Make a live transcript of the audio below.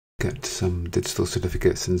at some digital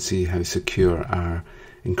certificates and see how secure our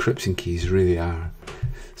encryption keys really are.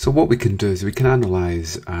 So what we can do is we can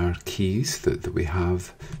analyze our keys that we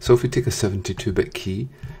have. So if we take a 72-bit key,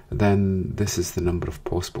 then this is the number of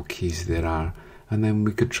possible keys there are, and then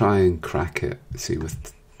we could try and crack it, say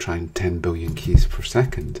with trying 10 billion keys per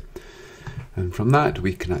second. And from that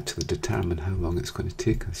we can actually determine how long it's going to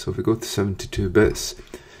take us. So if we go to 72 bits,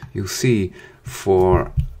 you'll see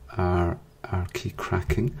for our key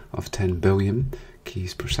cracking of 10 billion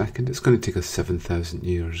keys per second, it's going to take us 7,000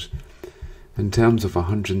 years. In terms of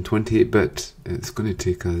 128-bit, it's going to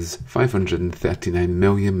take us 539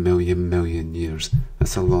 million years.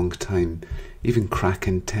 That's a long time, even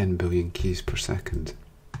cracking 10 billion keys per second.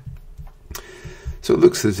 So it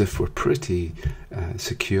looks as if we're pretty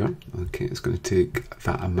secure. Okay, it's going to take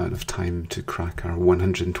that amount of time to crack our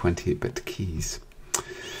 128-bit keys.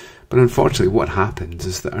 But unfortunately what happens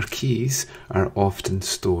is that our keys are often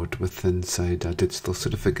stored inside a digital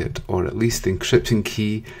certificate, or at least the encryption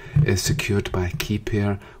key is secured by a key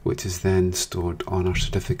pair, which is then stored on our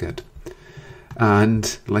certificate.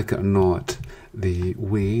 And like it or not, the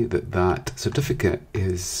way that that certificate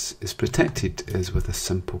is protected is with a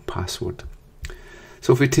simple password.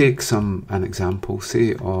 So if we take an example,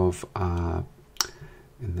 say of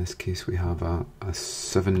in this case we have a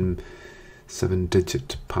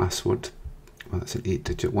 7-digit password. Well, that's an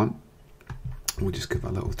 8-digit one. We'll just give it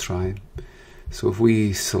a little try. So if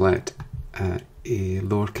we select a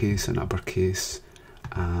lowercase and uppercase,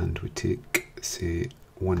 and we take, say,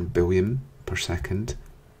 1 billion per second,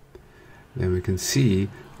 then we can see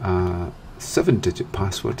a 7-digit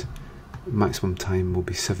password. Maximum time will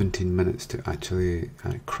be 17 minutes to actually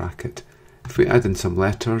crack it. If we add in some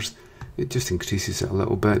letters, it just increases it a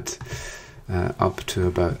little bit, up to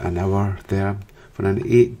about an hour there. For an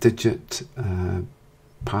 8-digit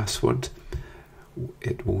password,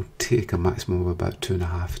 it will take a maximum of about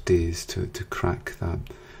 2.5 days to crack that.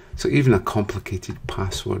 So even a complicated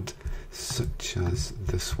password such as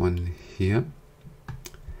this one here,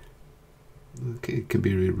 okay, it can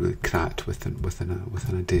be really cracked within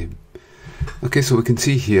a day. Okay, so we can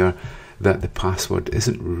see here that the password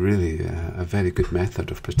isn't really a very good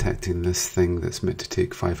method of protecting this thing that's meant to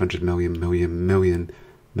take 500 million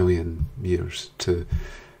years to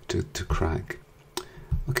crack.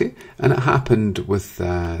 Okay, and it happened with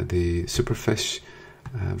the Superfish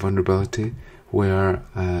vulnerability, where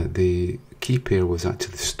the key pair was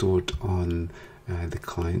actually stored on the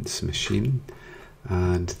client's machine,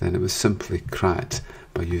 and then it was simply cracked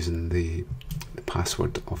by using the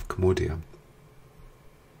password of Comodia.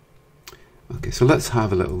 Okay, so let's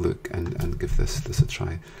have a little look and give this a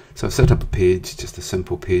try. So I've set up a page, just a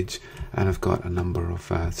simple page, and I've got a number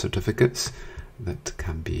of certificates that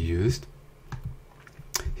can be used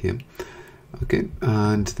here. Okay,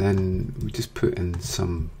 and then we just put in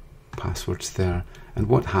some passwords there, and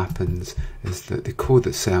what happens is that the code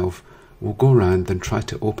itself will go around and try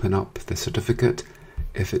to open up the certificate.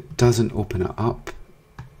 If it doesn't open it up,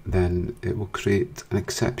 then it will create an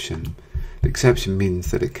exception. The exception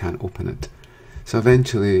means that it can't open it. So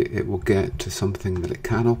eventually it will get to something that it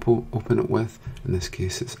can open it with. In this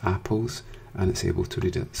case it's apples, and it's able to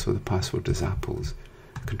read it. So the password is apples.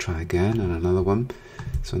 I can try again and another one.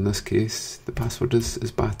 So in this case the password is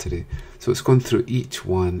battery. So it's going through each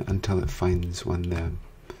one until it finds one there.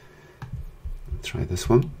 Try this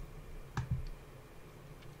one.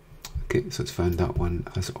 Okay, so it's found that one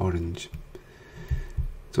as orange.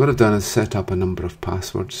 So what I've done is set up a number of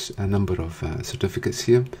passwords, a number of certificates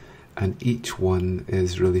here, and each one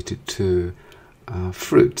is related to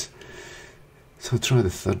fruit. So I'll try the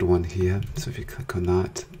third one here. So if you click on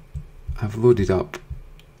that, I've loaded up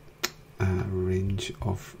a range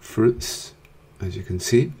of fruits, as you can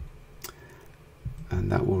see,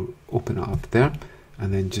 and that will open it up there,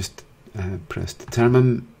 and then just press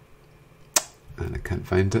determine, and I can't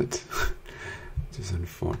find it, which is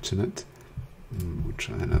unfortunate. We'll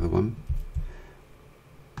try another one.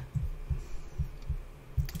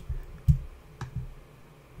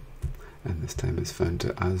 And this time it's found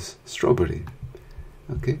it as strawberry.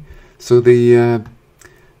 Okay, so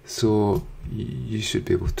so you should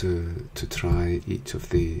be able to try each of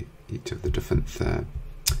the different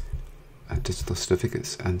digital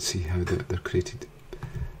certificates and see how they're created.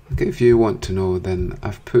 Okay, if you want to know, then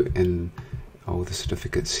I've put in all the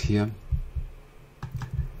certificates here,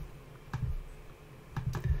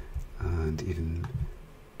 and even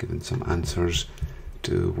given some answers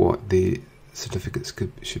to what the certificates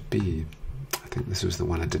should be. I think this was the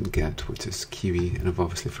one I didn't get, which is kiwi, and I've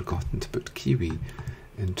obviously forgotten to put kiwi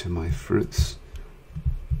into my fruits.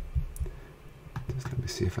 Just let me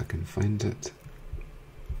see if I can find it.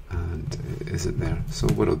 isn't there. So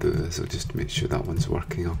what I'll do is I'll just make sure that one's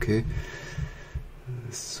working okay.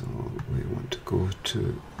 So we want to go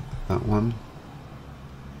to that one,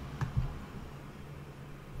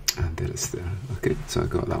 and there it's there. Okay, so I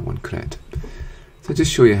got that one correct. So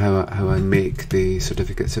just show you how I make the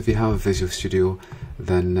certificates. If you have Visual Studio,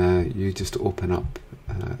 then you just open up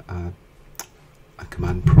a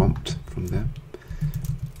command prompt from there.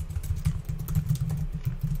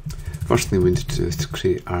 First thing we need to do is to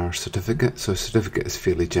create our certificate. So a certificate is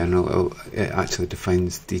fairly general. It actually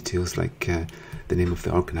defines details like the name of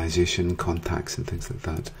the organisation, contacts and things like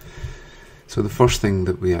that. So the first thing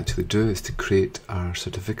that we actually do is to create our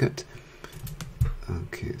certificate.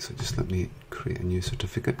 Okay, so just let me create a new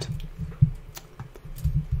certificate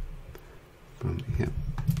from here.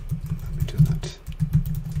 Let me do that.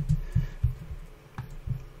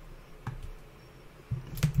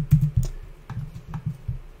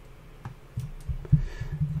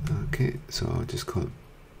 Okay, so I'll just call it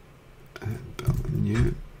build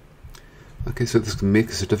new. Okay, so this can make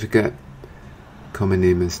a certificate. Common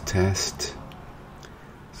name is test,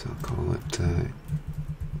 so I'll call it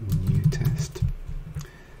new test.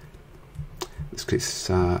 This creates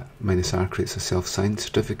 -r creates a self-signed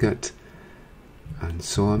certificate, and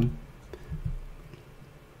so on.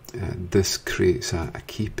 This creates a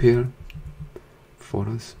key pair for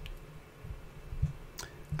us,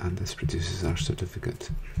 and this produces our certificate.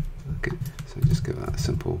 Okay, so just give that a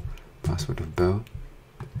simple password of Bill,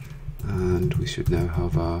 and we should now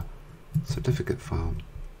have a certificate file.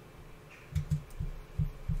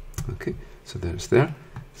 Okay, so there's there.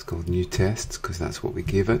 It's called new tests because that's what we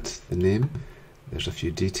gave it, the name. There's a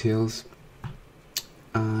few details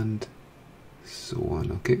and so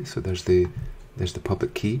on. Okay, so there's the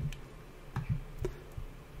public key.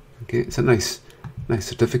 Okay, it's a nice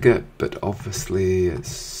certificate, but obviously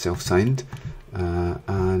it's self-signed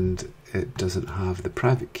and it doesn't have the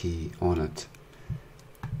private key on it.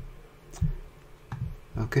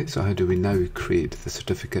 Okay, so how do we now create the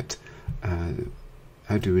certificate?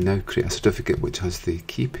 How do we now create a certificate which has the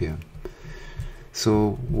key pair?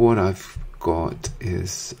 So what I've got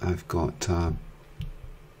is I've got the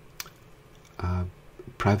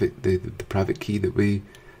private key that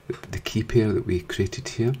the key pair that we created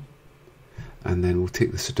here, and then we'll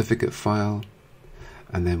take the certificate file,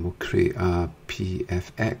 and then we'll create a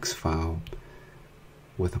PFX file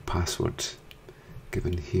with a password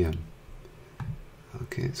given here.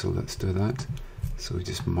 Okay, so let's do that. So we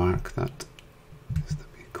just mark that, so that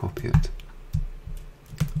we copy it.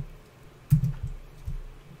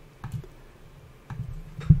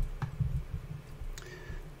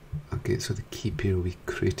 Okay, so the key pair we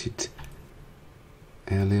created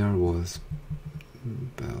earlier was,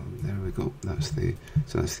 well, there we go. That's the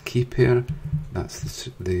key pair. That's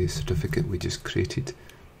the certificate we just created,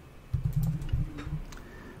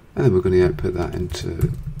 and then we're going to output that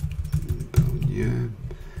into new,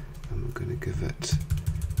 and we're going to give it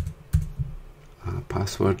a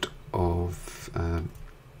password of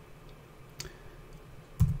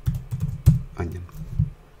onion.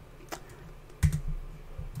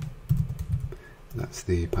 That's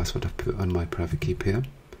the password I've put on my private key pair,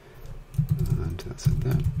 and that's it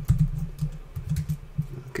there.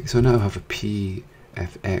 Okay, so now I have a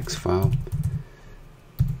PFX file.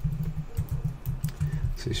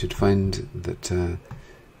 So you should find that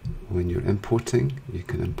when you're importing, you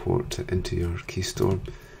can import it into your key store.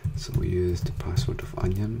 So we use the password of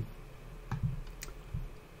onion.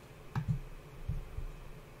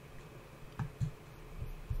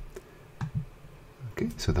 Okay,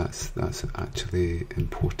 so that's actually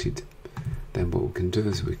imported. Then what we can do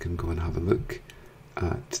is we can go and have a look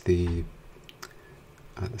at the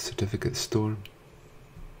certificate store.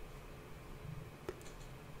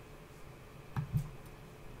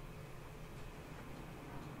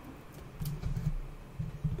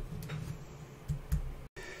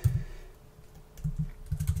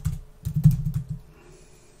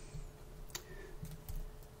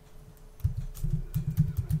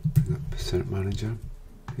 Bring up Cert Manager.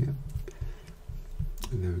 Yeah.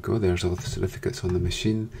 And there we go, there's all the certificates on the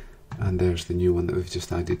machine, and there's the new one that we've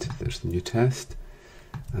just added. There's the new test,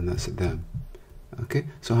 and that's it there. Okay,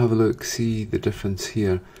 so have a look, see the difference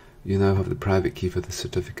here. You now have the private key for the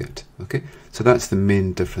certificate. Okay, so that's the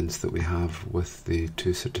main difference that we have with the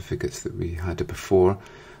two certificates that we had before.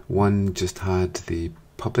 One just had the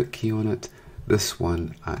public key on it. This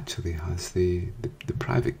one actually has the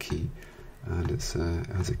private key, and it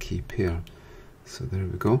has a key pair. So there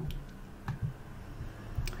we go.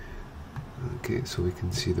 Okay, so we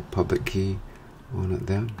can see the public key on it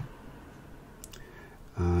there,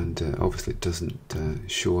 and obviously it doesn't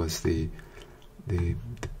show us the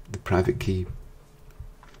private key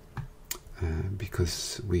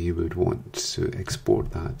because we would want to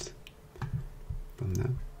export that from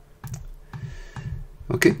there.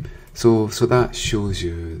 Okay, so that shows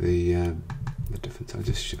you the difference. I'll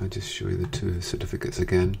just show you the two certificates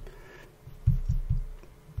again.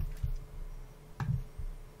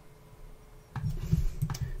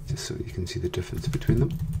 Just so you can see the difference between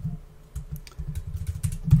them.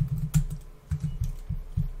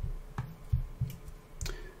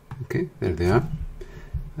 Okay, there they are.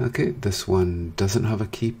 Okay, this one doesn't have a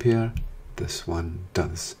key pair, this one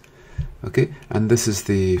does. Okay, and this is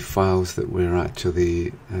the files that we're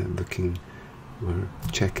actually we're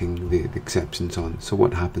checking the exceptions on. So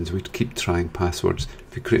what happens, we keep trying passwords.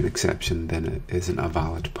 If we create an exception, then it isn't a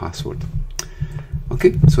valid password.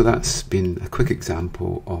 Okay, so that's been a quick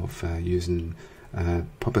example of using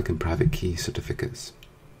public and private key certificates.